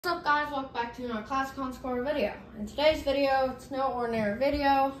up, guys? Welcome back to another Classic Score video. In today's video, it's no ordinary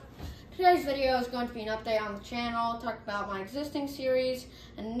video. Today's video is going to be an update on the channel, talk about my existing series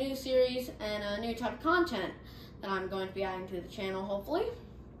and a new series and a new type of content that I'm going to be adding to the channel, hopefully.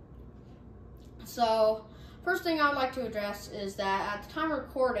 So, first thing I would like to address is that at the time of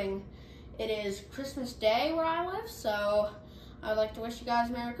recording, it is Christmas Day where I live, so I would like to wish you guys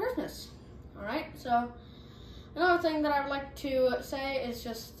a Merry Christmas. Alright, so another thing that I would like to say is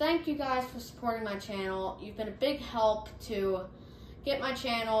just thank you guys for supporting my channel. You've been a big help to get my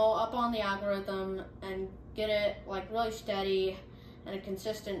channel up on the algorithm and get it like really steady and a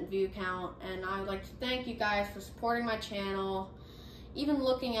consistent view count. And I would like to thank you guys for supporting my channel. Even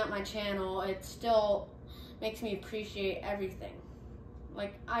looking at my channel, it still makes me appreciate everything.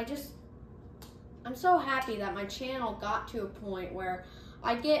 Like, I'm so happy that my channel got to a point where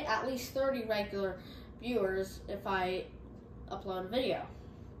I get at least 30 regular viewers if I upload a video.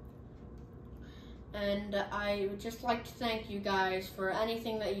 And I would just like to thank you guys for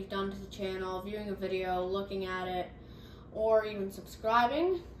anything that you've done to the channel, viewing a video, looking at it, or even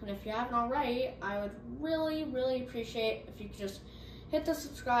subscribing. And if you haven't already, I would really, really appreciate if you could just hit the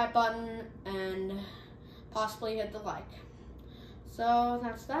subscribe button and possibly hit the like. So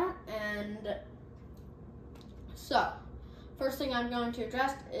that's that. And so, first thing I'm going to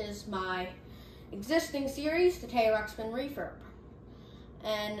address is my existing series, the Teddy Ruxpin Refurb.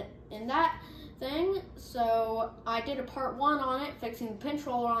 And in that thing, so I did a part 1 on it, fixing the pinch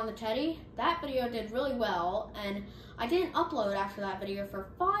roller on the Teddy. That video did really well, and I didn't upload after that video for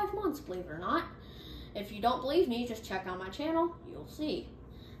 5 months, believe it or not. If you don't believe me, just check out my channel, you'll see.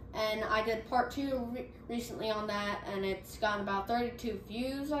 And I did part 2 recently on that, and it's gotten about 32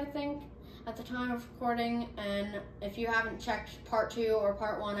 views, I think, at the time of recording. And if you haven't checked part 2 or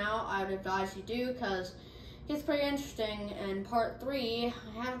part 1 out, I would advise you do, because it gets pretty interesting. And part 3,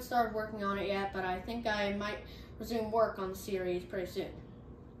 I haven't started working on it yet, but I think I might resume work on the series pretty soon.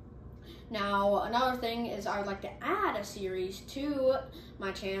 Now, another thing is I would like to add a series to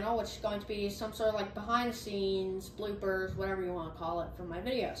my channel, which is going to be some sort of like behind the scenes, bloopers, whatever you want to call it, from my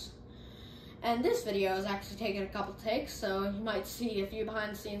videos. And this video is actually taking a couple takes, so you might see a few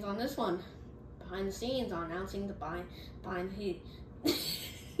behind the scenes on this one. Behind the scenes on announcing the behind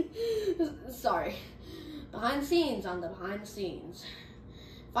sorry. Behind the scenes on the behind the scenes.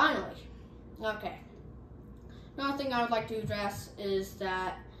 Finally. Okay. Another thing I would like to address is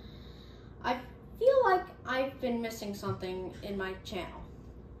that I feel like I've been missing something in my channel.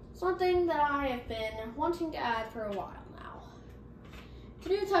 Something that I have been wanting to add for a while now. It's a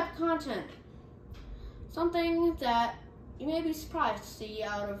new type of content. Something that you may be surprised to see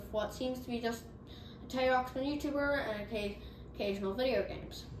out of what seems to be just a Teddy Ruxpin YouTuber and occasional video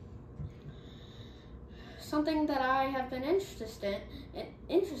games. Something that I have been interested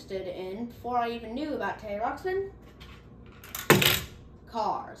in before I even knew about Teddy Ruxpin: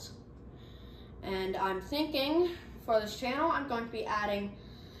 cars. And I'm thinking for this channel, I'm going to be adding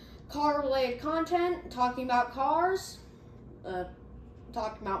car-related content, talking about cars,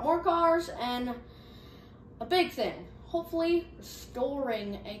 talking about more cars, and a big thing, hopefully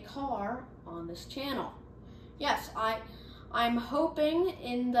restoring a car on this channel. Yes, I'm hoping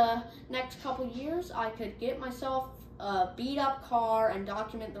in the next couple years I could get myself a beat-up car and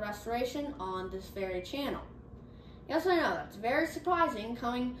document the restoration on this very channel. Yes, I know, that's very surprising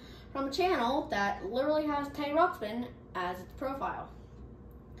coming from a channel that literally has Teddy Ruxpin as its profile.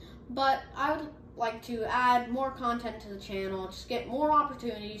 But I would like to add more content to the channel, just get more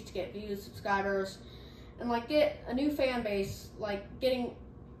opportunities to get views, subscribers, and like get a new fan base, like getting,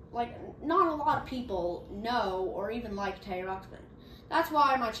 like not a lot of people know or even like Teddy Ruxpin. That's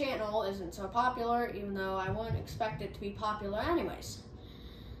why my channel isn't so popular, even though I wouldn't expect it to be popular anyways.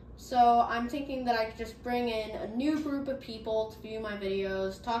 So I'm thinking that I could just bring in a new group of people to view my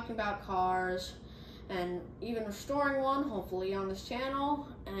videos, talking about cars, and even restoring one, hopefully, on this channel.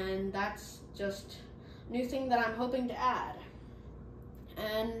 And that's just a new thing that I'm hoping to add.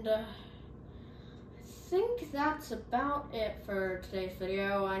 And I think that's about it for today's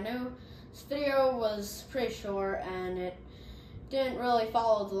video. I know this video was pretty short and it didn't really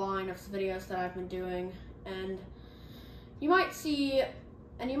follow the line of the videos that I've been doing. And you might see,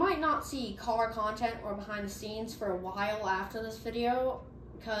 and you might not see car content or behind the scenes for a while after this video,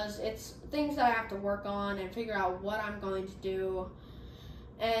 because it's things that I have to work on and figure out what I'm going to do.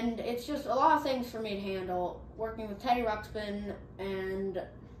 And it's just a lot of things for me to handle, working with Teddy Ruxpin and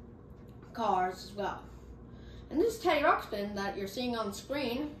cars as well. And this Teddy Ruxpin that you're seeing on the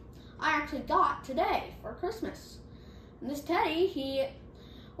screen, I actually got today for Christmas. And this Teddy, he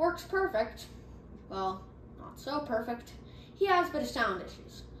works perfect. Well, not so perfect. He has a bit of sound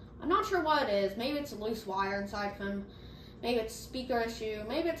issues. I'm not sure what it is. Maybe it's a loose wire inside of him. Maybe it's a speaker issue.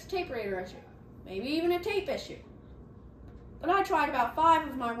 Maybe it's a tape reader issue. Maybe even a tape issue. But I tried about 5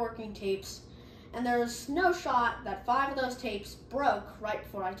 of my working tapes, and there's no shot that 5 of those tapes broke right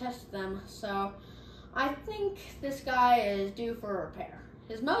before I tested them. So I think this guy is due for a repair.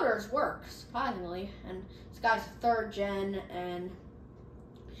 His motors work, surprisingly, and this guy's a 3rd gen, and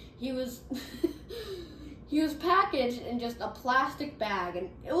he was he was packaged in just a plastic bag, and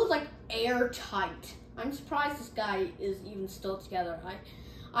it was like airtight. I'm surprised this guy is even still together.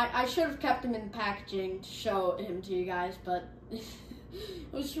 I should have kept him in packaging to show him to you guys, but it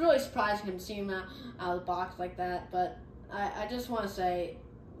was really surprising him seeing him out of the box like that. But I just want to say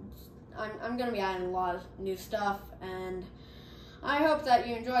I'm going to be adding a lot of new stuff, and I hope that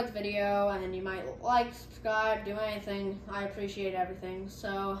you enjoyed the video, and you might like, subscribe, do anything. I appreciate everything.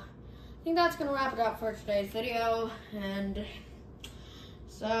 So I think that's going to wrap it up for today's video, and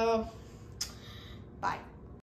so bye.